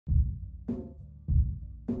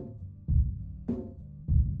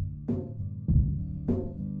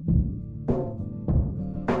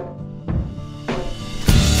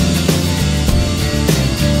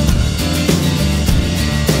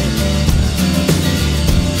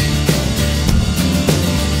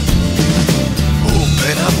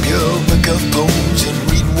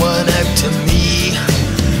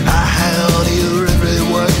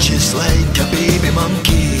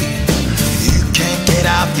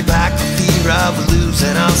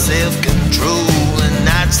our self-control. And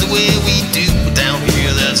that's the way we do down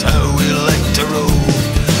here, that's how we like to roll.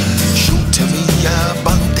 Show to me your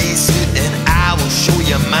birthday suit and I will show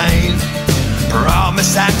you mine.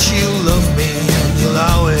 Promise that you'll love me and you'll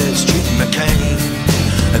always treat me kind.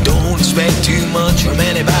 I don't expect too much from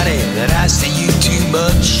anybody that I see you too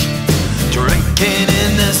much. Drinking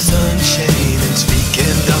in the sunshine and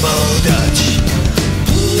speaking double Dutch.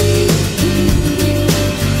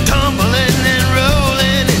 Tumbling and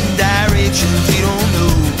rolling in directions we don't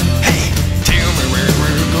know. Hey, tell me where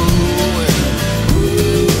we're going.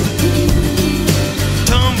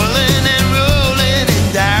 Tumbling and rolling in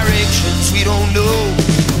directions we don't know.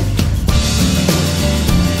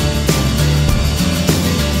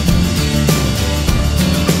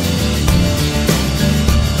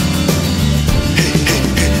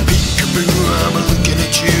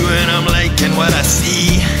 And I'm liking what I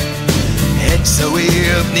see. It's a way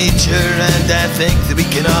of nature and I think that we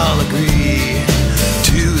can all agree.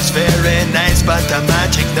 2 is very nice but the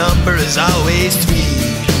magic number is always 3.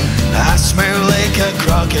 I smell like a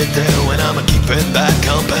crocodile when I'm keeping bad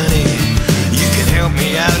company. You can help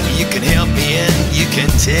me out, you can help me in, you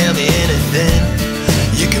can tell me anything.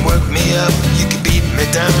 You can work me up, you can beat me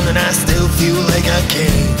down and I still feel like I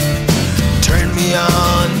can. Turn me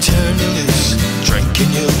on, turn you loose,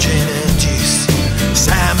 drinking your gin and juice.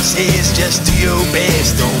 Sam says just do your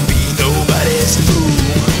best, don't be nobody's fool.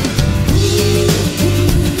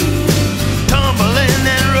 Tumbling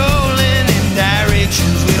and rolling in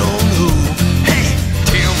directions we don't know. Hey,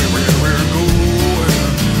 tell me where we're going.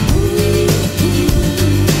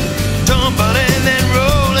 Tumbling and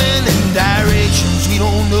rolling in directions we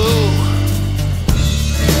don't know.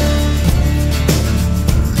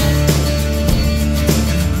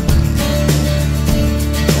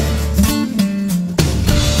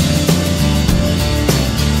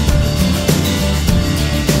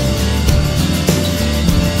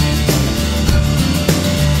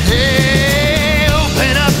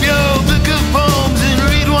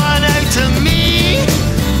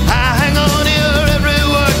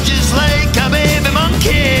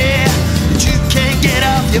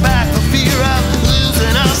 Your back for fear of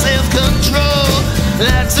losing our self-control.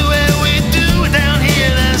 That's the way we do it down here,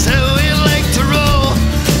 that's how we like to roll.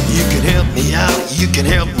 You can help me out, you can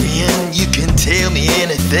help me in, you can tell me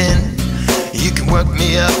anything. You can work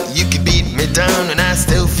me up, you can beat me down and I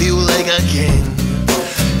still feel like I can.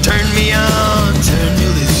 Turn me on, turn me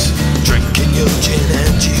loose, drinking your gin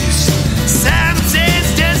and juice.